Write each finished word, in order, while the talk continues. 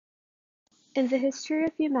In the history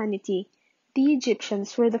of humanity, the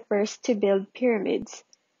Egyptians were the first to build pyramids.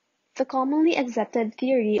 The commonly accepted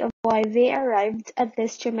theory of why they arrived at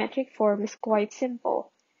this geometric form is quite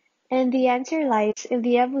simple, and the answer lies in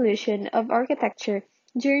the evolution of architecture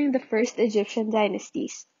during the first Egyptian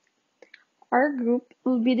dynasties. Our group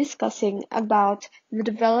will be discussing about the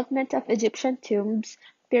development of Egyptian tombs,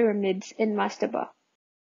 pyramids, and mastaba.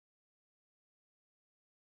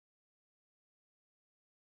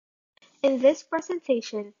 In this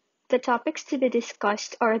presentation, the topics to be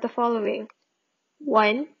discussed are the following: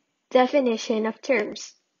 1. Definition of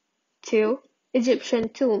terms. 2. Egyptian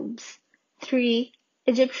tombs. 3.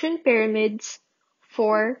 Egyptian pyramids.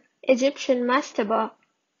 4. Egyptian mastaba.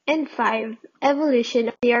 And 5. Evolution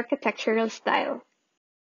of the architectural style.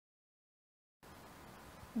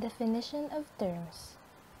 Definition of terms.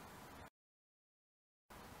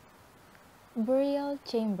 Burial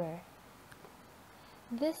chamber.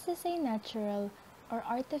 This is a natural or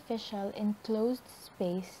artificial enclosed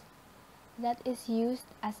space that is used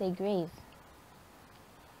as a grave.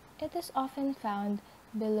 It is often found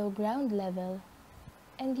below ground level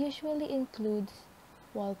and usually includes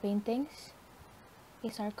wall paintings, a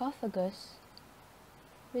sarcophagus,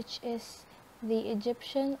 which is the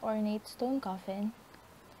Egyptian ornate stone coffin,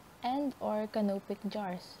 and or canopic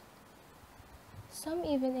jars. Some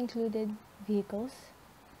even included vehicles,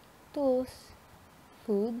 tools,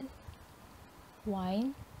 food,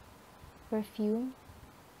 wine, perfume,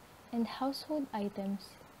 and household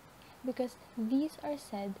items because these are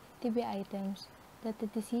said to be items that the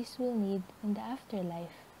deceased will need in the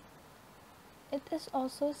afterlife. It is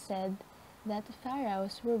also said that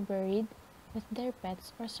pharaohs were buried with their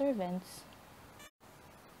pets or servants.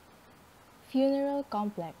 Funeral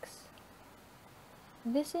complex.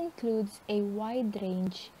 This includes a wide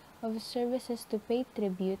range of services to pay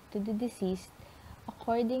tribute to the deceased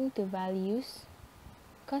according to values,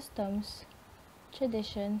 customs,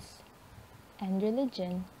 traditions, and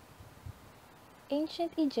religion.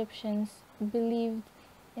 Ancient Egyptians believed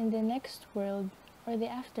in the next world or the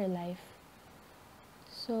afterlife,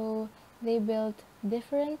 so they built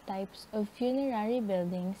different types of funerary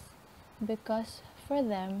buildings because for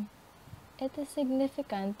them it is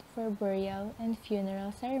significant for burial and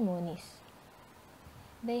funeral ceremonies.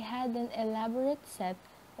 They had an elaborate set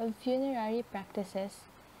of funerary practices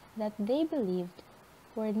that they believed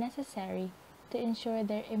were necessary to ensure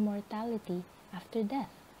their immortality after death.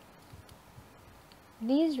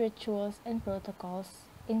 These rituals and protocols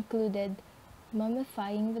included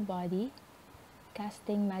mummifying the body,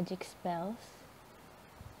 casting magic spells,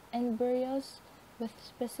 and burials with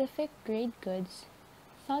specific grade goods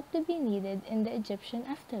thought to be needed in the Egyptian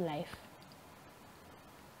afterlife.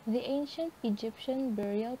 The ancient Egyptian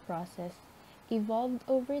burial process evolved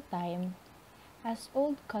over time as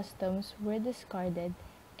old customs were discarded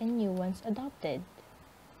and new ones adopted.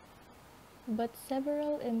 But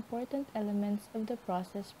several important elements of the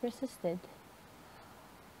process persisted,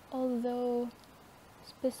 although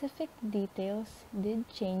specific details did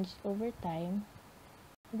change over time.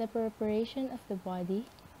 The preparation of the body,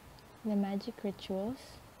 the magic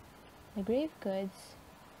rituals, the grave goods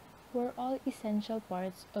were all essential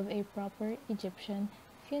parts of a proper Egyptian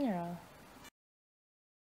funeral.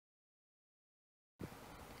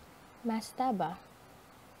 Mastaba.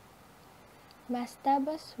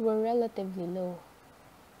 Mastabas were relatively low,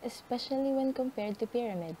 especially when compared to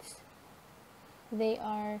pyramids. They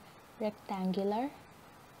are rectangular,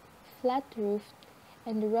 flat-roofed,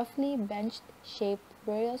 and roughly bench-shaped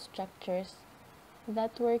burial structures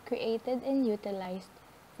that were created and utilized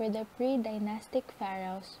for the pre-dynastic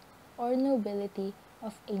pharaohs or nobility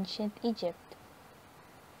of ancient Egypt.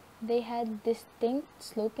 They had distinct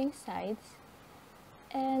sloping sides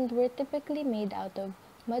and were typically made out of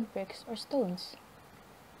mud bricks or stones.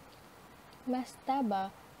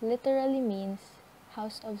 Mastaba literally means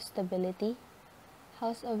house of stability,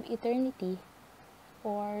 house of eternity,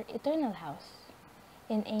 or eternal house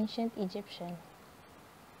in ancient Egyptian.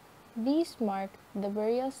 These marked the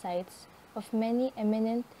burial sites of many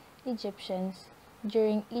eminent Egyptians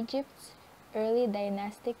during Egypt's early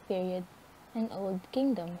dynastic period and Old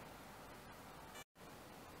Kingdom.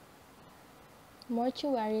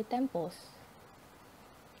 Mortuary temples.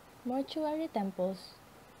 Mortuary temples,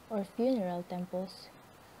 or funeral temples,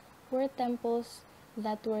 were temples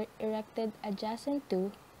that were erected adjacent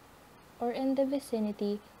to or in the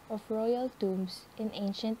vicinity of royal tombs in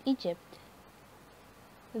ancient Egypt.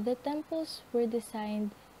 The temples were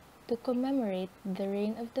designed to commemorate the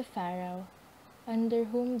reign of the pharaoh under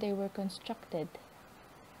whom they were constructed,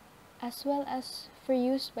 as well as for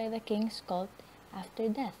use by the king's cult after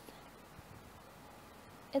death.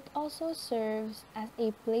 It also serves as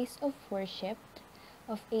a place of worship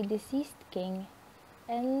of a deceased king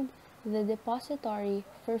and the depository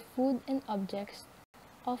for food and objects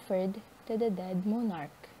offered to the dead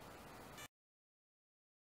monarch.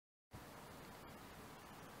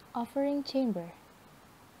 Offering chamber.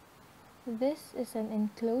 This is an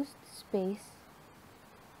enclosed space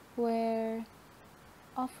where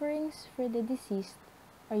offerings for the deceased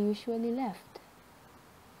are usually left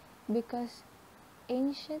because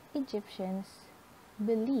ancient Egyptians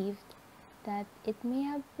believed that it may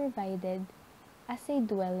have provided as a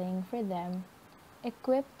dwelling for them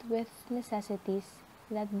equipped with necessities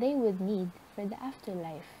that they would need for the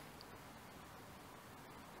afterlife.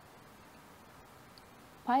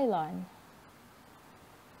 Pylon.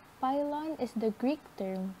 Pylon is the Greek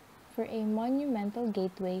term for a monumental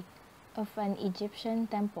gateway of an Egyptian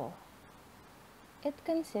temple. It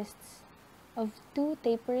consists of two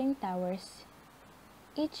tapering towers,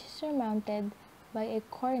 each surmounted by a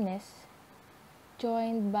cornice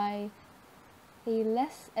joined by a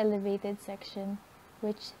less elevated section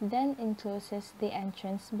which then encloses the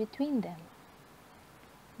entrance between them.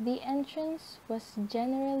 The entrance was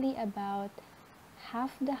generally about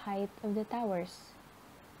half the height of the towers.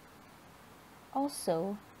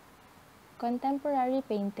 Also, contemporary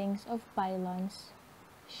paintings of pylons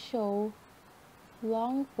show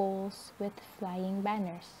long poles with flying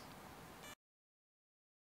banners.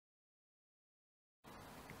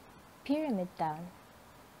 Pyramid Town.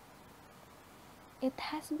 It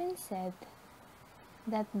has been said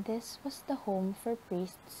that this was the home for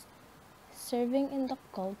priests serving in the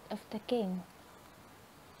cult of the king.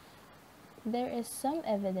 There is some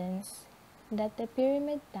evidence that the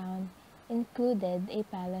pyramid town included a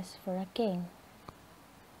palace for a king.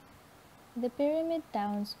 The pyramid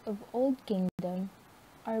towns of Old Kingdom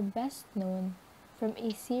are best known from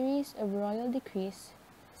a series of royal decrees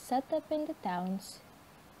set up in the towns,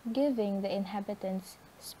 giving the inhabitants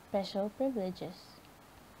special privileges.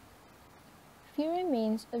 Few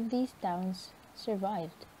remains of these towns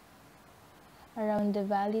survived. Around the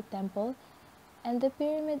Valley Temple and the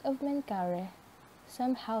Pyramid of Menkaure,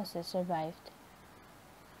 some houses survived.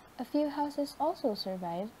 A few houses also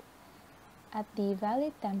survived at the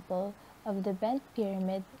Valley Temple of the Bent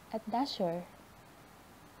Pyramid at Dashur.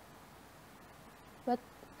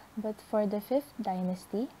 But for the 5th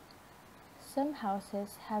dynasty, some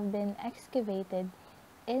houses have been excavated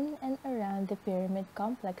in and around the pyramid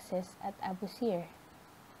complexes at Abu Sir.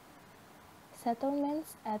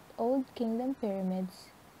 Settlements at Old Kingdom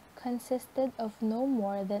pyramids consisted of no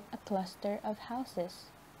more than a cluster of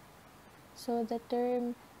houses, so the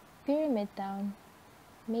term pyramid town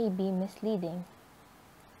may be misleading.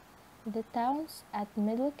 The towns at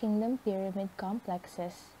Middle Kingdom pyramid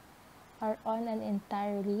complexes are on an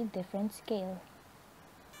entirely different scale.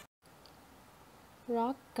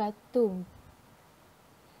 Rock-cut tomb.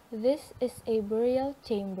 This is a burial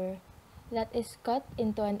chamber that is cut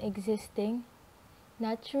into an existing,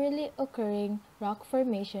 naturally occurring rock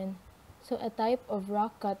formation, so a type of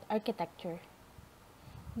rock-cut architecture.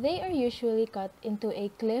 They are usually cut into a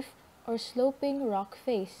cliff or sloping rock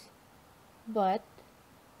face, but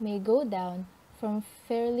may go down from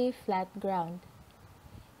fairly flat ground.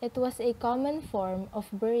 It was a common form of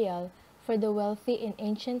burial for the wealthy in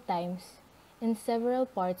ancient times in several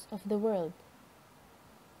parts of the world.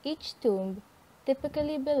 Each tomb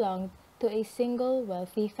typically belonged to a single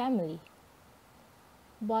wealthy family.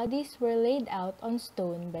 Bodies were laid out on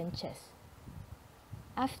stone benches.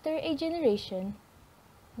 After a generation,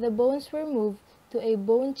 the bones were moved to a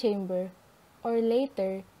bone chamber or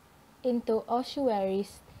later into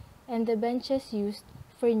ossuaries and the benches used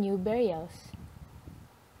for new burials.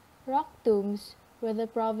 Rock tombs were the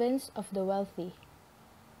province of the wealthy.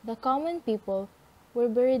 The common people were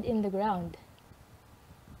buried in the ground.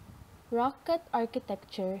 Rock-cut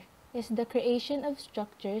architecture is the creation of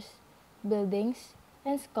structures, buildings,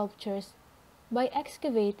 and sculptures by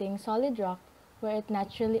excavating solid rock where it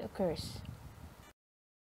naturally occurs.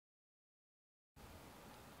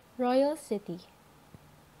 Royal City.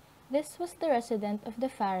 This was the residence of the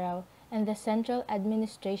pharaoh and the central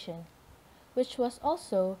administration, which was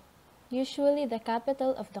also usually the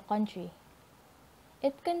capital of the country.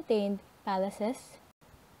 It contained palaces,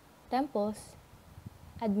 temples,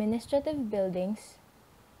 administrative buildings,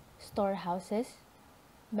 storehouses,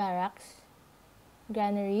 barracks,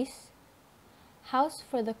 granaries, house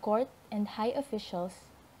for the court and high officials,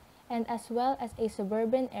 and as well as a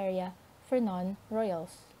suburban area for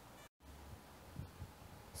non-royals.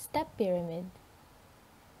 Step pyramid.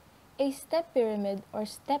 A step pyramid or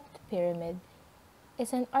stepped pyramid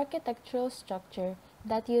is an architectural structure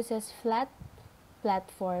that uses flat,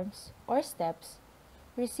 platforms, or steps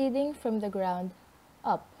receding from the ground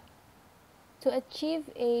up to achieve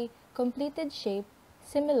a completed shape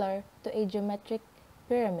similar to a geometric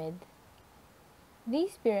pyramid.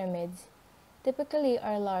 These pyramids typically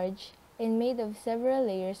are large and made of several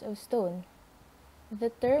layers of stone. The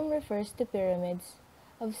term refers to pyramids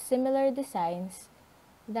of similar designs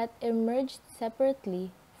that emerged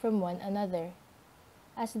separately from one another,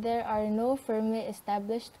 as there are no firmly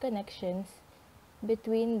established connections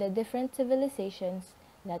between the different civilizations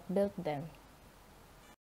that built them.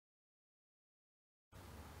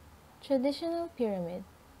 Traditional pyramid.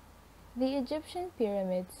 The Egyptian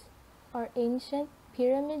pyramids are ancient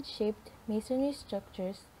pyramid-shaped masonry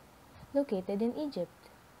structures located in Egypt.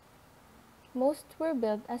 Most were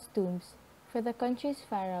built as tombs for the country's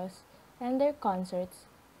pharaohs and their consorts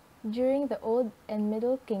during the Old and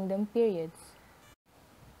Middle Kingdom periods.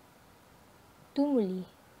 Tumuli.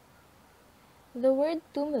 The word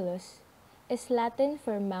tumulus is Latin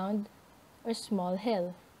for mound or small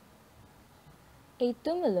hill. A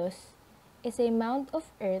tumulus is a mound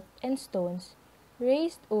of earth and stones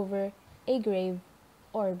raised over a grave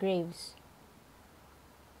or graves.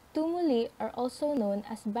 Tumuli are also known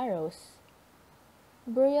as barrows,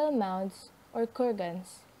 burial mounds or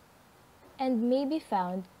kurgans, and may be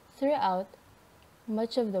found throughout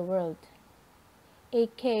much of the world. A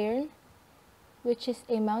cairn, which is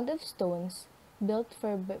a mound of stones built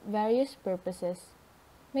for various purposes,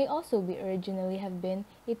 may also be originally have been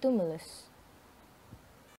a tumulus.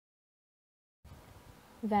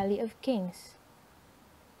 Valley of Kings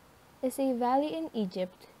is a valley in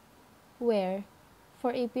Egypt where,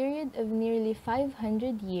 for a period of nearly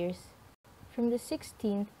 500 years, from the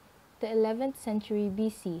 16th to 11th century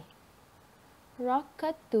BC,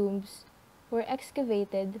 rock-cut tombs were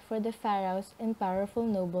excavated for the pharaohs and powerful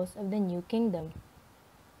nobles of the New Kingdom.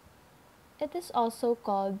 It is also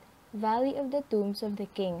called Valley of the Tombs of the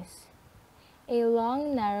Kings, a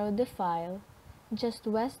long narrow defile just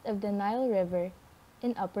west of the Nile River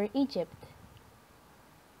in Upper Egypt.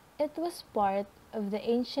 It was part of the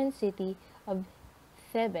ancient city of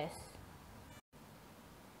Thebes.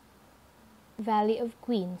 Valley of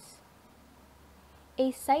Queens,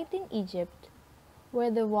 a site in Egypt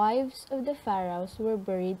where the wives of the pharaohs were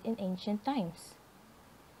buried in ancient times.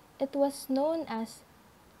 It was known as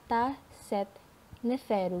Ta Set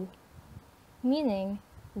Neferu, meaning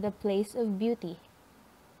the place of beauty.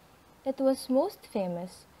 It was most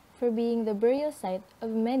famous for being the burial site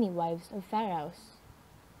of many wives of pharaohs.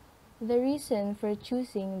 The reason for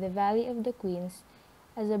choosing the Valley of the Queens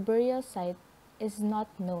as a burial site is not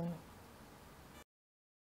known.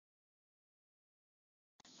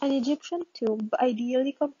 An Egyptian tomb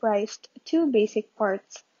ideally comprised two basic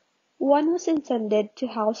parts. One was intended to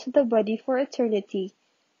house the body for eternity,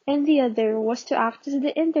 and the other was to act as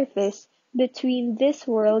the interface between this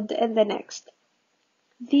world and the next.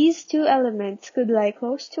 These two elements could lie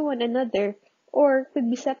close to one another or could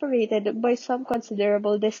be separated by some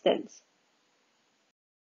considerable distance.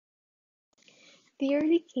 The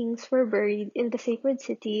early kings were buried in the sacred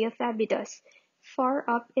city of Abydos, far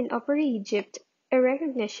up in Upper Egypt, a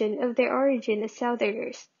recognition of their origin as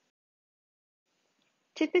southerners.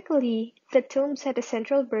 Typically, the tombs had a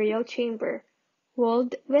central burial chamber,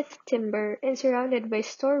 walled with timber and surrounded by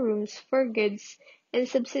storerooms for goods and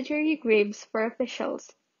subsidiary graves for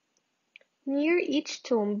officials. Near each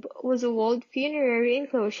tomb was a walled funerary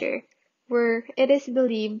enclosure, where, it is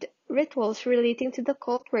believed, rituals relating to the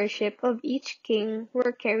cult worship of each king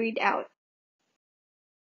were carried out.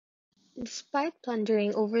 Despite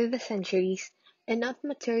plundering over the centuries, enough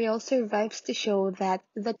material survives to show that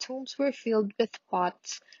the tombs were filled with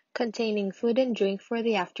pots containing food and drink for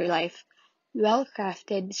the afterlife,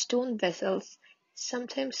 well-crafted stone vessels,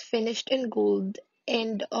 sometimes finished in gold,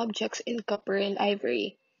 and objects in copper and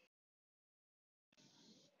ivory.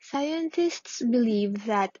 Scientists believe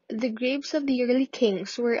that the graves of the early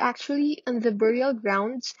kings were actually on the burial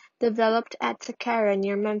grounds developed at Saqqara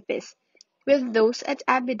near Memphis, with those at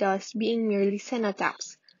Abydos being merely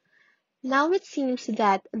cenotaphs. Now it seems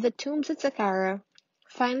that the tombs at Saqqara,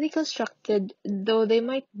 finely constructed though they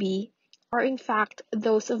might be, are in fact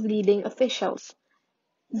those of leading officials.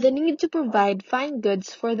 The need to provide fine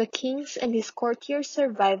goods for the king's and his courtiers'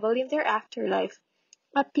 survival in their afterlife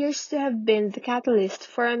appears to have been the catalyst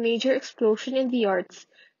for a major explosion in the arts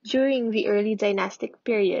during the early dynastic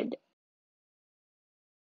period.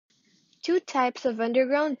 Two types of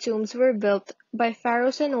underground tombs were built by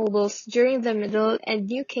pharaohs and nobles during the Middle and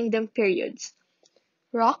New Kingdom periods: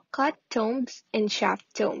 rock-cut tombs and shaft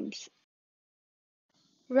tombs.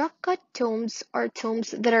 Rock-cut tombs are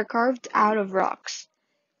tombs that are carved out of rocks.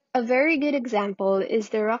 A very good example is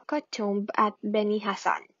the rock-cut tomb at Beni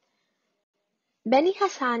Hassan. Beni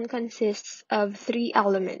Hassan consists of three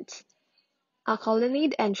elements: a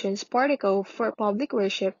colonnade entrance portico for public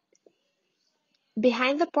worship,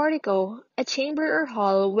 behind the portico, a chamber or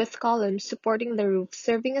hall with columns supporting the roof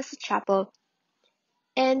serving as a chapel,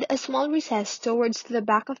 and a small recess towards the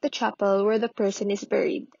back of the chapel where the person is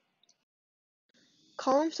buried.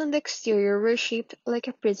 Columns on the exterior were shaped like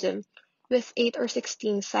a prism, with 8 or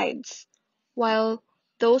 16 sides, while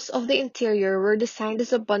those of the interior were designed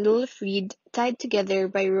as a bundle of reed tied together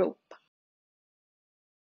by rope.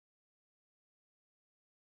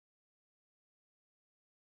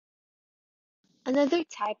 Another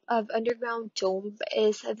type of underground tomb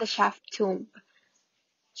is the shaft tomb.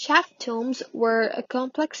 Shaft tombs were a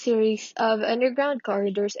complex series of underground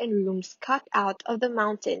corridors and rooms cut out of the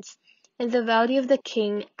mountains in the Valley of the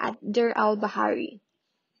King at Dir al-Bahari.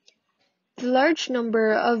 The large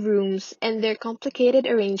number of rooms and their complicated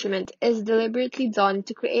arrangement is deliberately done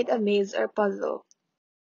to create a maze or puzzle.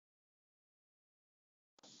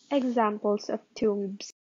 Examples of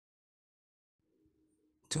tombs.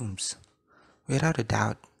 Tombs. Without a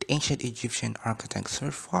doubt, the ancient Egyptian architects were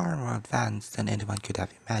far more advanced than anyone could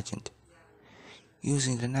have imagined.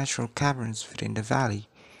 Using the natural caverns within the valley,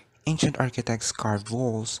 ancient architects carved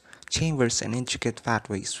walls, chambers, and intricate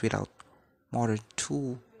pathways without modern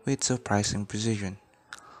tools with surprising precision.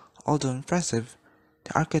 Although impressive,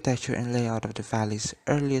 the architecture and layout of the valley's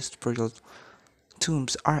earliest burial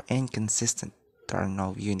tombs are inconsistent. There are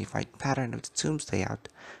no unified pattern of the tomb's layout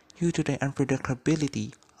due to the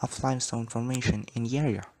unpredictability of limestone formation in the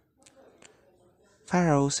area.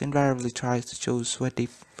 Pharaohs invariably try to choose what they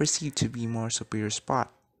perceive to be more superior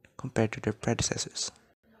spot compared to their predecessors.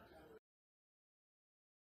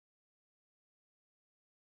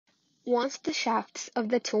 Once the shafts of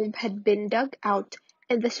the tomb had been dug out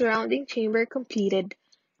and the surrounding chamber completed,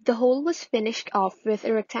 the whole was finished off with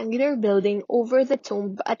a rectangular building over the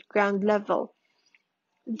tomb at ground level.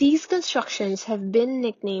 These constructions have been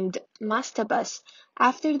nicknamed mastabas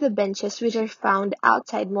after the benches which are found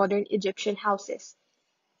outside modern Egyptian houses.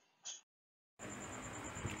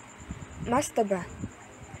 Mastaba,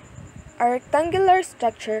 a rectangular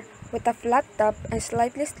structure with a flat top and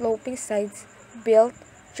slightly sloping sides built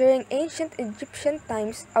during ancient Egyptian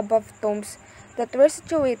times above tombs that were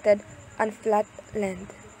situated on flat land.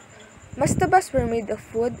 Mastabas were made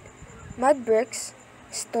of wood, mud bricks,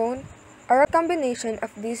 stone, or a combination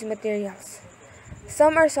of these materials.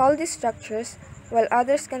 Some are solid structures, while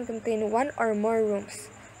others can contain one or more rooms,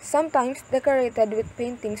 sometimes decorated with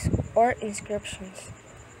paintings or inscriptions.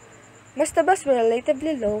 Mastabas were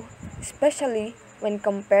relatively low, especially when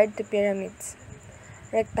compared to pyramids.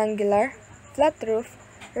 Rectangular, flat roof,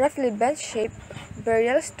 roughly bench-shaped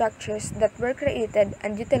burial structures that were created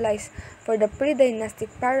and utilized for the pre-dynastic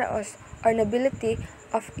pharaohs or nobility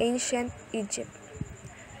of ancient Egypt.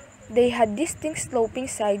 They had distinct sloping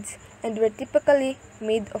sides and were typically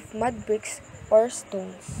made of mud bricks or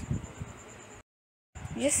stones.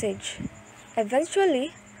 Usage.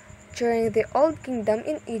 Eventually, during the Old Kingdom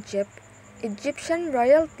in Egypt, Egyptian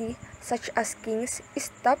royalty such as kings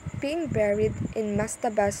stopped being buried in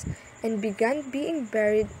mastabas and began being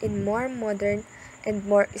buried in more modern and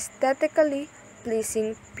more aesthetically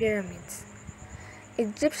pleasing pyramids.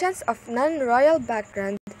 Egyptians of non-royal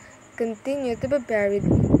background continue to be buried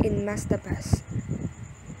in mastabas.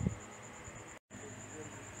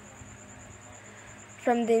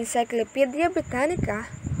 From the Encyclopedia Britannica,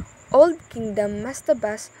 Old Kingdom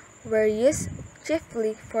mastabas were used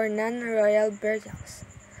chiefly for non-royal burials.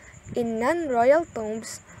 In non-royal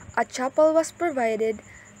tombs, a chapel was provided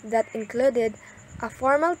that included a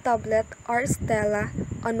formal tablet or stela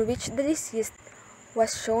on which the deceased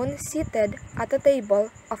was shown seated at a table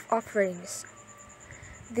of offerings.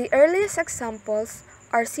 The earliest examples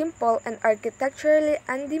are simple and architecturally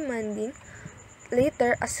undemanding.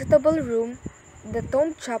 Later, a suitable room, the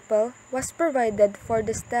tomb chapel, was provided for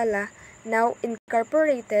the stela, now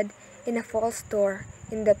incorporated in a false door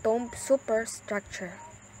in the tomb superstructure.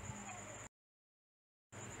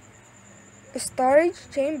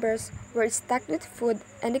 Storage chambers were stacked with food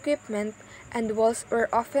and equipment, and walls were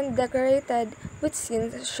often decorated with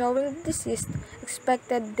scenes showing the deceased's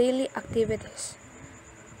expected daily activities.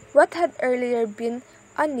 What had earlier been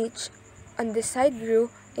a niche on the side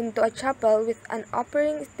grew into a chapel with an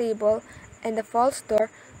offering table and a false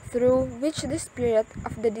door through which the spirit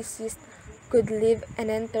of the deceased could leave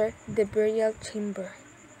and enter the burial chamber.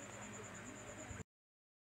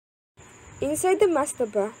 Inside the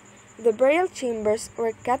mastaba, the burial chambers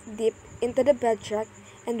were cut deep into the bedrock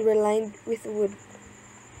and were lined with wood.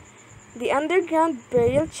 The underground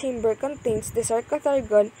burial chamber contains the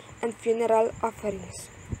sarcophagus and funeral offerings.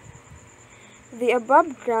 The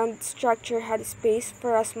above-ground structure had space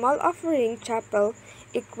for a small offering chapel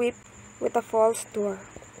equipped with a false door.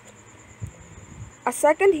 A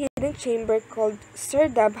second hidden chamber called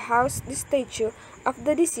Serdab housed the statue of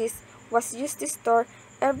the deceased was used to store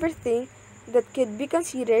everything that could be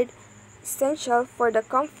considered essential for the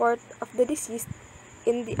comfort of the deceased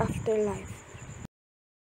in the afterlife.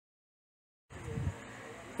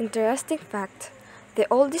 Interesting fact, the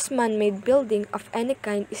oldest man-made building of any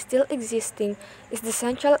kind still existing is the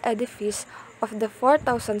central edifice of the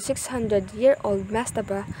 4,600-year-old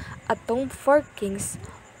mastaba, a tomb for kings,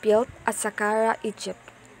 built at Saqqara, Egypt.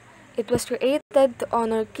 It was created to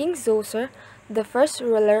honor King Zoser, the first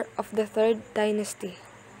ruler of the third dynasty.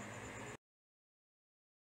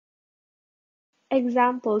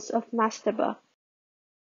 Examples of mastaba.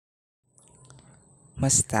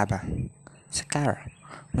 Mastaba. Saqqara.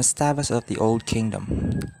 Mastabas of the Old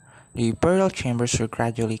Kingdom. The burial chambers were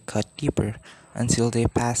gradually cut deeper until they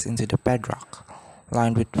passed into the bedrock.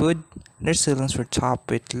 Lined with wood, their ceilings were topped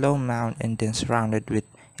with low mound and then surrounded with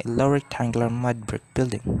a low rectangular mud brick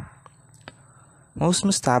building. Most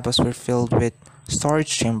mastabas were filled with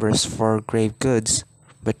storage chambers for grave goods,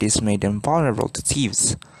 but this made them vulnerable to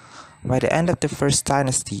thieves. By the end of the first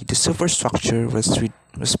dynasty, the superstructure was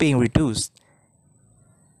being reduced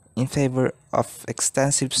in favor of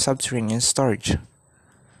extensive subterranean storage,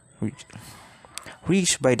 reach-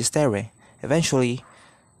 reached by the stairway. Eventually,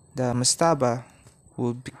 the mastaba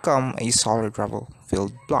would become a solid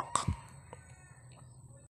rubble-filled block.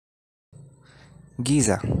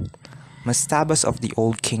 Giza, mastabas of the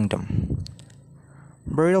Old Kingdom.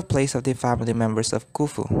 Burial place of the family members of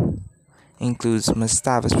Khufu includes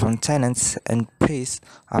mastabas from tenants and priests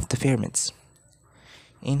of the pyramids.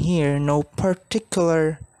 In here, no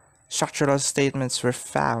particular structural statements were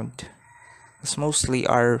found, as mostly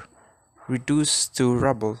are reduced to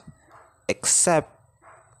rubble, except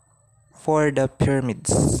for the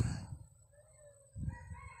pyramids.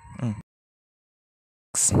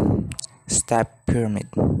 Step pyramid.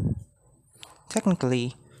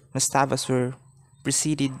 Technically, mastabas were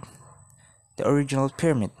preceded the original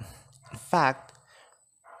pyramid. In fact,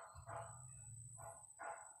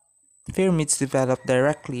 pyramids developed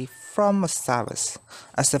directly from mastabas,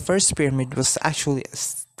 as the first pyramid was actually a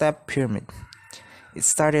step pyramid. It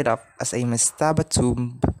started off as a mastaba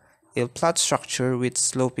tomb, a flat structure with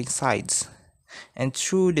sloping sides, and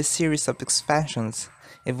through the series of expansions,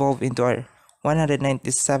 evolved into a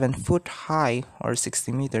 197-foot high or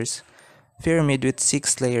 60 meters pyramid with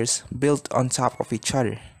 6 layers built on top of each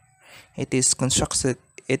other. It is constructed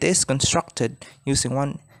it is constructed using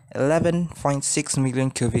 11.6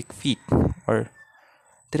 million cubic feet or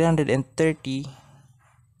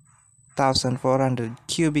 330,400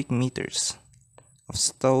 cubic meters of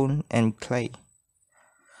stone and clay.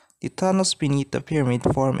 The tunnels beneath the pyramid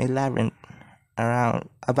form a labyrinth around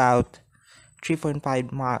about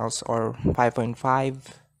 3.5 miles or 5.5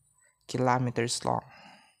 kilometers long,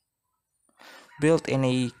 built in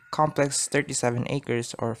a complex 37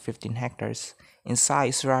 acres or 15 hectares in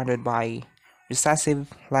size, surrounded by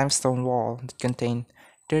recessive limestone wall that contain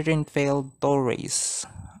 13 failed doorways,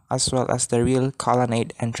 as well as the real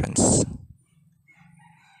colonnade entrance.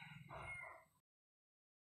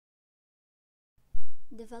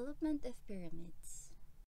 Development of pyramids.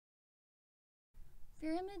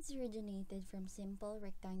 Pyramids originated from simple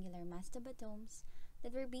rectangular mastaba tombs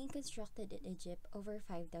that were being constructed in Egypt over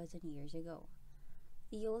 5,000 years ago.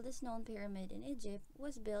 The oldest known pyramid in Egypt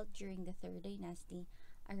was built during the 3rd dynasty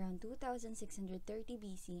around 2630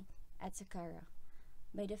 BC at Saqqara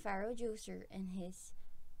by the pharaoh Djoser and his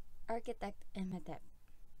architect Imhotep.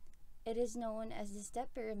 It is known as the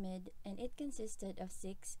Step Pyramid and it consisted of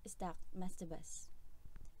 6 stacked mastabas.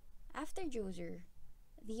 After Djoser,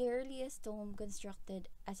 the earliest tomb constructed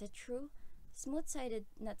as a true smooth-sided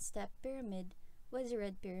not step pyramid was the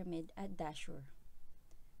Red Pyramid at Dashur,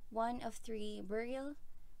 one of 3 burial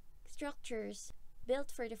structures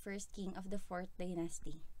built for the first king of the 4th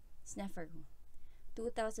dynasty, Sneferu,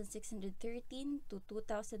 2613 to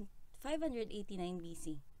 2589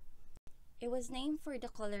 BC. It was named for the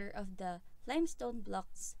color of the limestone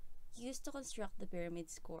blocks used to construct the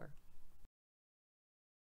pyramid's core.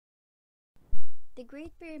 The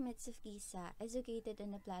Great Pyramids of Giza is located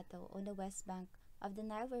on a plateau on the west bank of the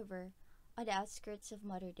Nile River on the outskirts of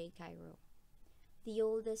modern-day Cairo. The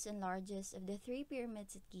oldest and largest of the 3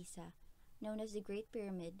 pyramids at Giza, known as the Great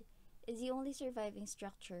Pyramid, is the only surviving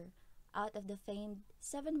structure out of the famed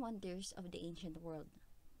 7 wonders of the ancient world.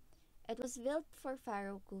 It was built for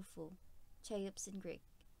Pharaoh Khufu, Cheops in Greek,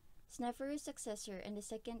 Sneferu's successor and the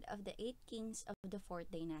second of the 8 kings of the fourth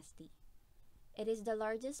dynasty. It is the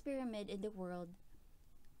largest pyramid in the world,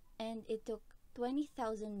 and it took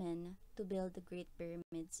 20,000 men to build the Great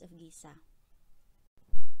Pyramids of Giza.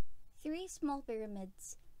 3 small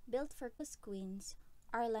pyramids, built for Khufu's queens,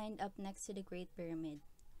 are lined up next to the Great Pyramid,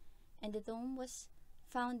 and the tomb was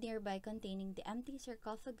found nearby containing the empty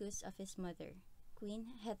sarcophagus of his mother, Queen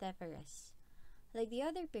Hetepheres. Like the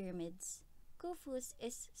other pyramids, Khufu's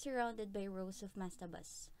is surrounded by rows of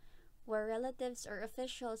mastabas, where relatives or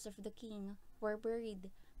officials of the king were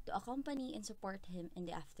buried to accompany and support him in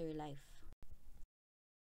the afterlife.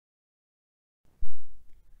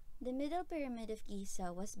 The Middle Pyramid of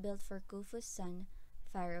Giza was built for Khufu's son,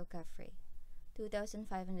 Pharaoh Khafre,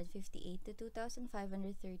 2558 to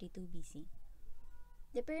 2532 BC.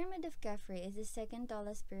 The Pyramid of Khafre is the second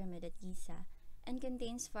tallest pyramid at Giza and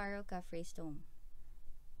contains Pharaoh Khafre's tomb.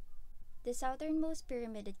 The southernmost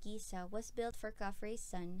pyramid at Giza was built for Khafre's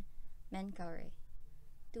son, Menkaure,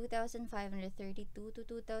 2532 to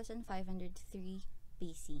 2503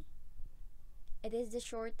 BC. It is the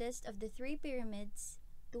shortest of the 3 pyramids,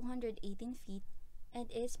 218 feet,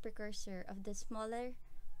 and is precursor of the smaller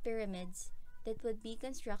pyramids that would be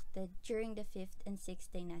constructed during the 5th and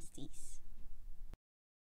 6th dynasties.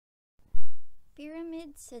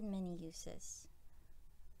 Pyramids had many uses.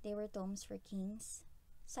 They were tombs for kings,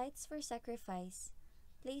 sites for sacrifice,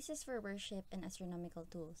 places for worship, and astronomical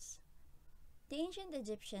tools. The ancient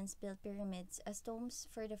Egyptians built pyramids as tombs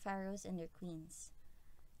for the pharaohs and their queens.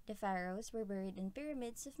 The pharaohs were buried in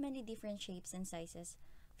pyramids of many different shapes and sizes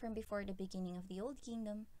from before the beginning of the Old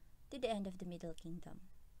Kingdom to the end of the Middle Kingdom.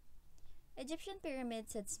 Egyptian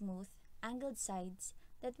pyramids had smooth, angled sides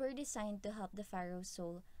that were designed to help the pharaoh's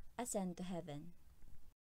soul ascend to heaven.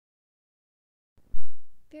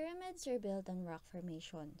 Pyramids are built on rock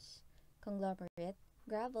formations, conglomerate,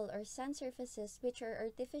 gravel, or sand surfaces which are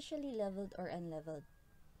artificially leveled or unleveled.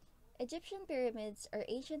 Egyptian pyramids are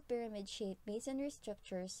ancient pyramid-shaped masonry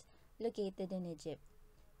structures located in Egypt.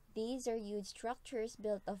 These are huge structures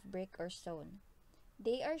built of brick or stone.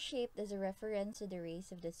 They are shaped as a reference to the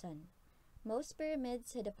rays of the sun. Most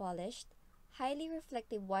pyramids had a polished, highly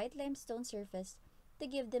reflective white limestone surface to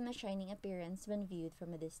give them a shining appearance when viewed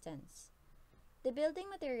from a distance. The building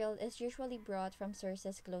material is usually brought from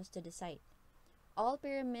sources close to the site. All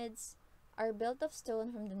pyramids are built of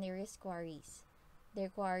stone from the nearest quarries. Their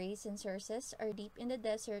quarries and sources are deep in the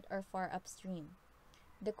desert or far upstream.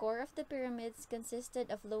 The core of the pyramids consisted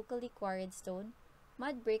of locally quarried stone,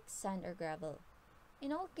 mud bricks, sand, or gravel.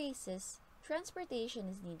 In all cases, transportation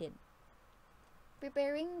is needed.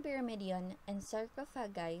 Preparing pyramidion and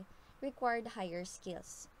sarcophagi required higher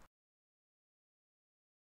skills.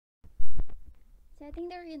 Setting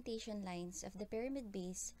the orientation lines of the pyramid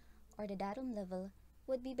base or the datum level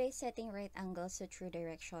would be by setting right angles to true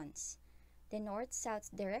directions. The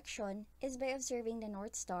north-south direction is by observing the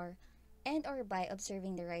North Star and or by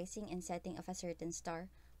observing the rising and setting of a certain star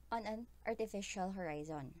on an artificial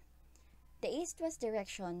horizon. The east-west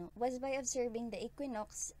direction was by observing the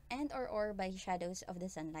equinox and or by shadows of the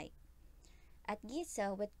sunlight. At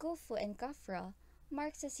Giza, with Khufu and Khafra,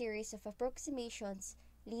 marks a series of approximations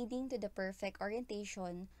leading to the perfect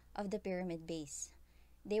orientation of the pyramid base.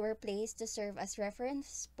 They were placed to serve as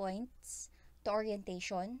reference points to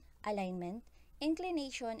orientation, alignment,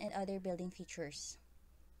 inclination, and other building features.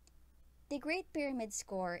 The Great Pyramid's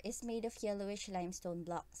core is made of yellowish limestone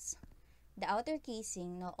blocks. The outer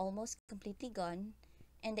casing, now almost completely gone,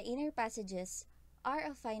 and the inner passages are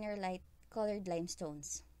of finer light-colored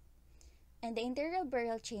limestones. And the interior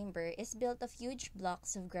burial chamber is built of huge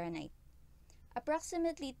blocks of granite.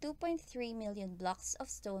 Approximately 2.3 million blocks of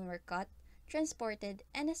stone were cut, transported,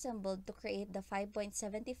 and assembled to create the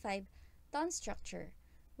 5.75-ton structure,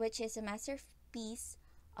 which is a masterpiece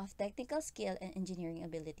of technical skill and engineering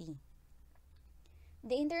ability.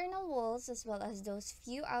 The internal walls, as well as those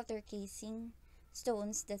few outer casing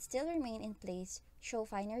stones that still remain in place, show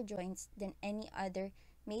finer joints than any other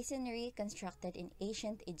masonry constructed in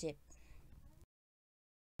ancient Egypt.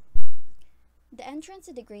 The entrance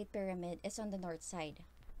to the Great Pyramid is on the north side,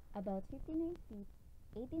 about 59 feet,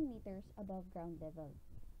 18 meters above ground level.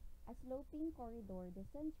 A sloping corridor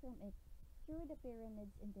descends from it through the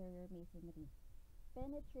pyramid's interior masonry,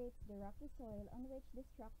 penetrates the rocky soil on which the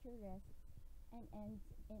structure rests, and ends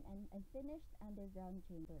in an unfinished underground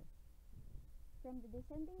chamber. From the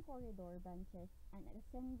descending corridor branches an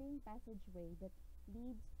ascending passageway that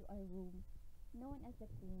leads to a room known as the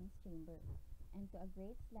Queen's Chamber, and to a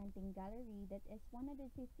great slanting gallery that is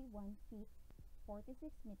 151 feet, 46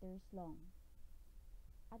 meters long.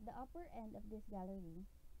 At the upper end of this gallery,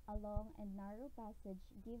 A long and narrow passage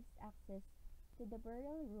gives access to the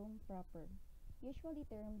burial room proper, usually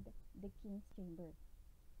termed the king's chamber.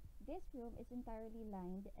 This room is entirely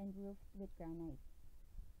lined and roofed with granite.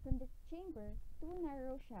 From the chamber, two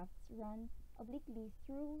narrow shafts run obliquely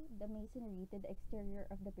through the masonry to the exterior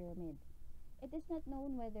of the pyramid. It is not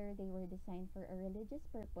known whether they were designed for a religious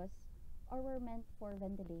purpose or were meant for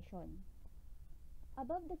ventilation.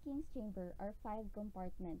 Above the king's chamber are five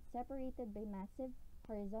compartments separated by massive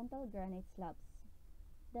horizontal granite slabs.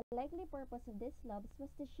 The likely purpose of these slabs was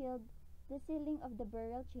to shield the ceiling of the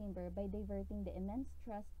burial chamber by diverting the immense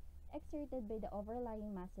thrust exerted by the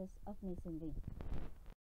overlying masses of masonry.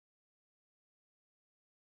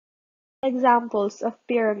 Examples of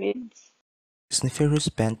pyramids. Cniferous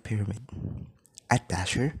bent pyramid. At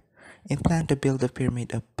Dasher, it planned to build a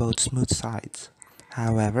pyramid of both smooth sides.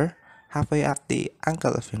 However, halfway up the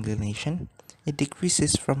angle of inclination, it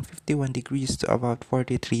decreases from 51 degrees to about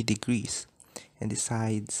 43 degrees, and the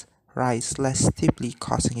sides rise less steeply,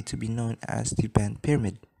 causing it to be known as the bent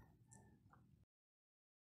pyramid.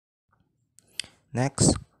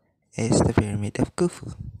 Next is the Pyramid of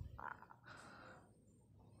Khufu,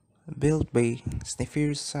 built by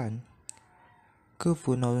Sneferu's son,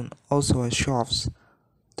 Khufu, known also as Cheops,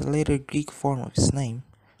 the later Greek form of his name.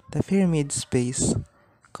 The pyramid's base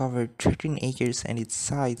covered 13 acres and its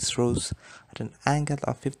sides rose at an angle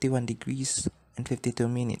of 51 degrees and 52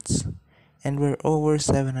 minutes and were over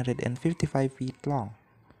 755 feet long.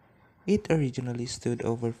 It originally stood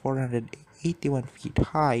over 481 feet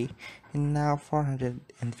high and now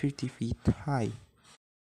 450 feet high.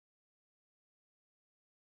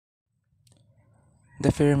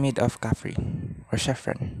 The Pyramid of Khafre, or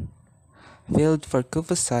Chephren, built for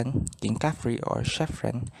Khufu's son, King Khafre or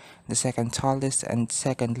Chephren, the second tallest and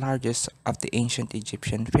second largest of the ancient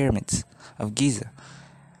Egyptian pyramids of Giza,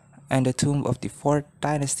 and the tomb of the 4th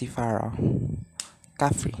dynasty pharaoh,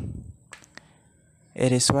 Khafre.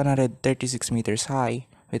 It is 136 meters high,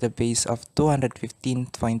 with a base of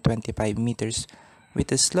 215.25 meters,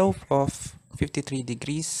 with a slope of 53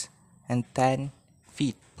 degrees and 10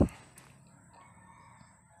 feet.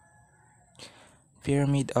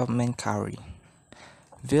 Pyramid of Menkaure,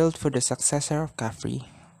 built for the successor of Khafre,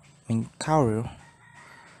 Menkaure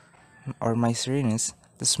or Mycerinus,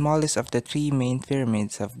 the smallest of the three main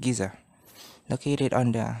pyramids of Giza, located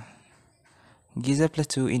on the Giza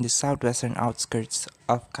Plateau in the southwestern outskirts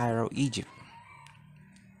of Cairo, Egypt.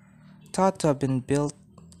 Thought to have been built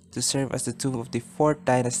to serve as the tomb of the 4th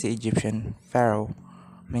dynasty Egyptian pharaoh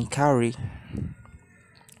Menkaure,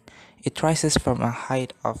 it rises from a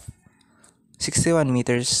height of 61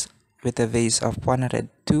 meters with a base of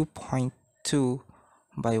 102.2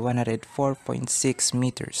 by 104.6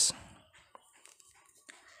 meters,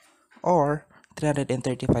 or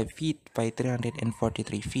 335 feet by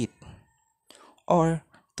 343 feet, or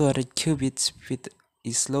 200 cubits with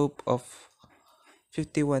a slope of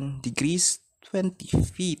 51 degrees 20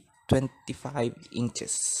 feet 25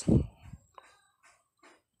 inches.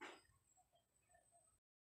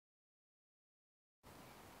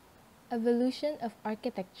 Evolution of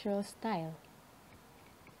architectural style.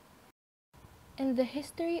 In the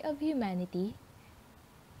history of humanity,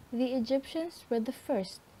 the Egyptians were the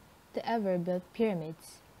first to ever build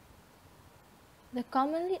pyramids. The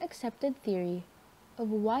commonly accepted theory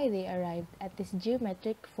of why they arrived at this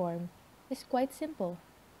geometric form is quite simple.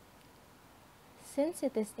 Since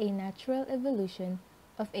it is a natural evolution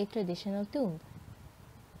of a traditional tomb.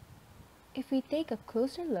 If we take a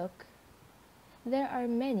closer look, there are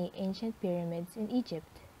many ancient pyramids in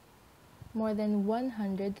Egypt, more than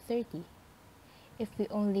 130, if we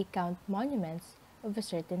only count monuments of a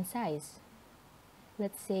certain size,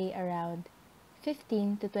 let's say around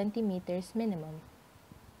 15 to 20 meters minimum.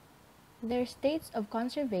 Their states of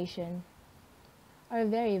conservation are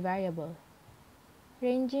very variable,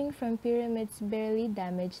 ranging from pyramids barely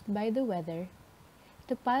damaged by the weather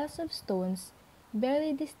to piles of stones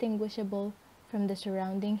barely distinguishable from the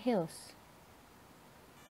surrounding hills.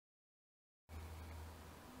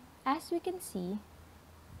 As we can see,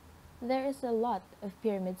 there is a lot of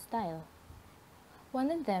pyramid style.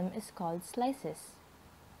 One of them is called slices.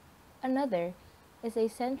 Another is a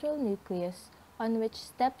central nucleus on which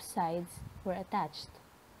step sides were attached.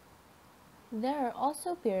 There are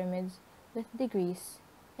also pyramids with degrees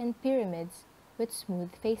and pyramids with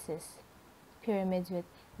smooth faces, pyramids with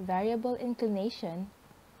variable inclination,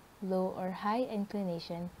 low or high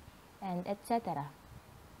inclination, and etc.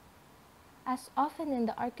 As often in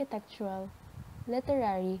the architectural,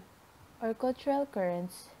 literary, or cultural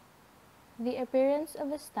currents, the appearance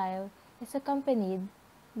of a style is accompanied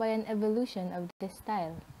by an evolution of this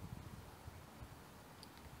style.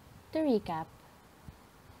 To recap,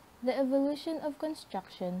 the evolution of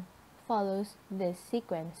construction follows this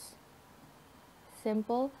sequence: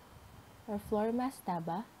 simple or floor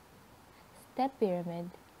mastaba, step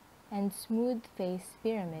pyramid, and smooth face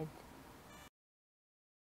pyramid.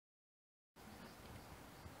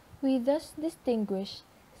 We thus distinguish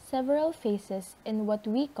several phases in what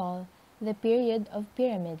we call the period of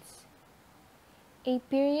pyramids, a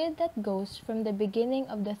period that goes from the beginning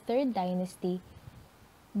of the Third Dynasty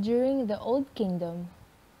during the Old Kingdom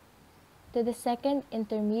to the Second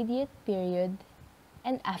Intermediate Period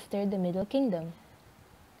and after the Middle Kingdom.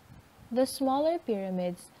 The smaller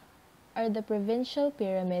pyramids are the provincial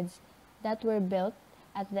pyramids that were built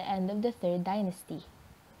at the end of the Third Dynasty.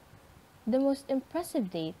 The most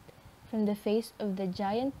impressive date from the face of the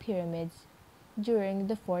giant pyramids during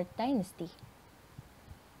the Fourth Dynasty.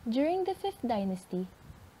 During the Fifth Dynasty,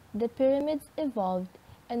 the pyramids evolved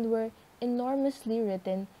and were enormously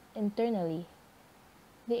written internally.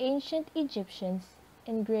 The ancient Egyptians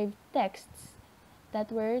engraved texts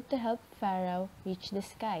that were to help Pharaoh reach the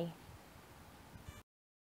sky.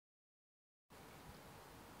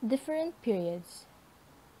 Different periods: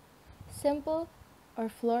 simple or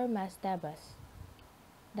floor mastabas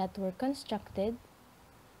that were constructed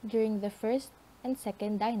during the First and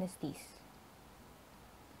Second Dynasties.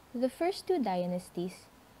 The first two dynasties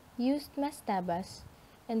used mastabas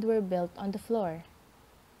and were built on the floor.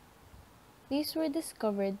 These were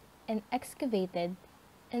discovered and excavated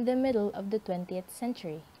in the middle of the 20th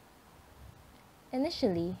century.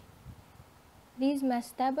 Initially, these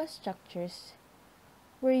mastaba structures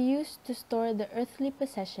were used to store the earthly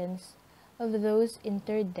possessions of those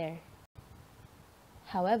interred there.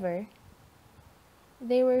 However,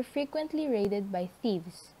 they were frequently raided by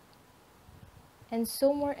thieves, and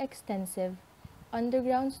so more extensive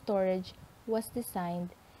underground storage was designed,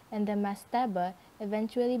 and the mastaba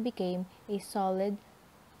eventually became a solid,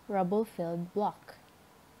 rubble-filled block.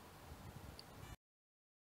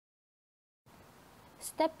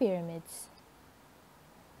 Step pyramids,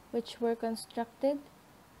 which were constructed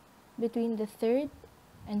between the 3rd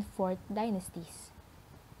and 4th dynasties.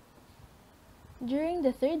 During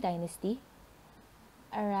the 3rd dynasty,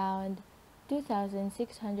 around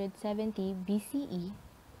 2670 BCE,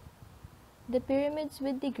 the pyramids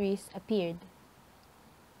with degrees appeared.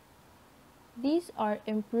 These are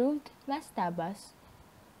improved mastabas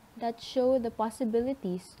that show the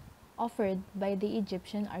possibilities offered by the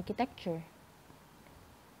Egyptian architecture.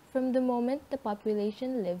 From the moment the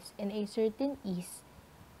population lives in a certain ease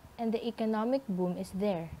and the economic boom is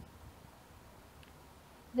there.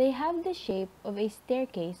 They have the shape of a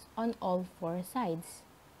staircase on all four sides.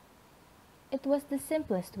 It was the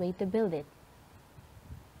simplest way to build it.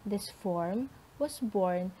 This form was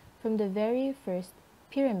born from the very first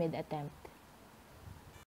pyramid attempt.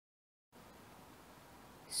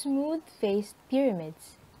 Smooth-faced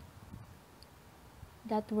pyramids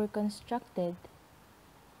that were constructed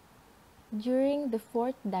during the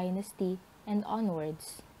 4th dynasty and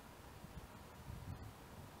onwards.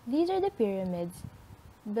 These are the pyramids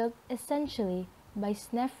built essentially by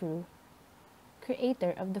Snefru,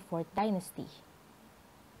 creator of the 4th dynasty.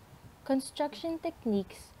 Construction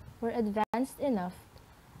techniques were advanced enough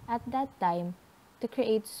at that time to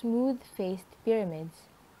create smooth-faced pyramids,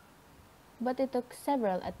 but it took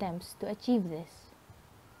several attempts to achieve this.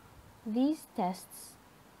 These tests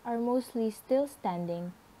are mostly still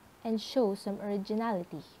standing and show some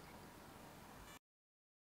originality.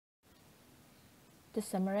 To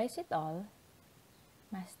summarize it all,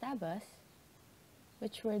 mastabas,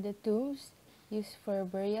 which were the tombs used for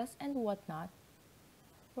burials and whatnot,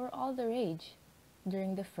 were all the rage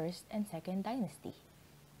during the 1st and 2nd dynasty.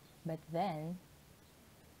 But then,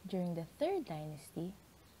 during the 3rd dynasty,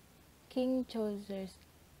 King Djoser's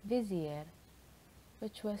vizier,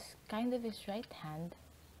 which was kind of his right hand,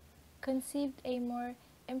 conceived a more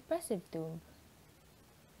impressive tomb.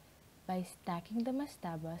 By stacking the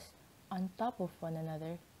mastabas on top of one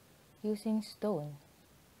another using stone,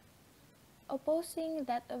 opposing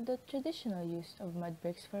that of the traditional use of mud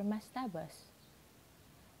bricks for mastabas,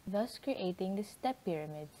 thus creating the step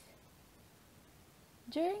pyramids.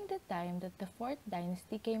 During the time that the 4th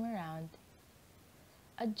dynasty came around,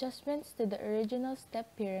 adjustments to the original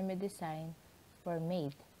step pyramid design were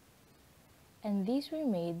made, and these were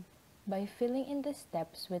made by filling in the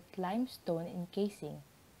steps with limestone encasing,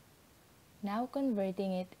 now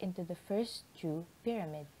converting it into the first true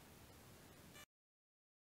pyramid.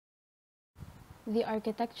 The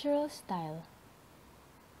architectural style.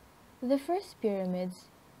 The first pyramids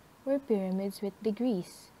were pyramids with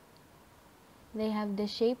degrees. They have the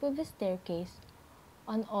shape of a staircase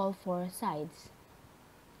on all four sides.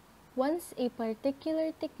 Once a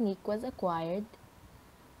particular technique was acquired,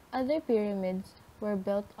 other pyramids were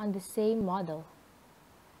built on the same model.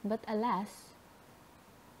 But alas,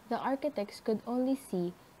 the architects could only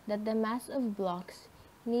see that the mass of blocks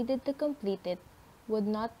needed to complete it would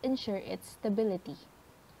not ensure its stability.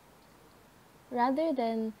 Rather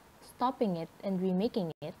than stopping it and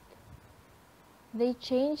remaking it, they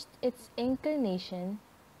changed its inclination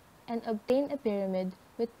and obtained a pyramid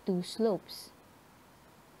with two slopes.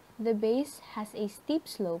 The base has a steep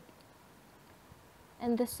slope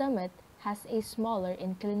and the summit has a smaller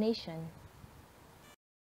inclination.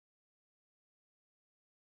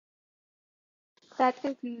 That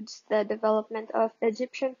concludes the development of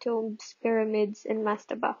Egyptian tombs, pyramids, and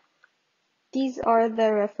mastaba. These are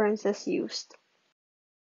the references used.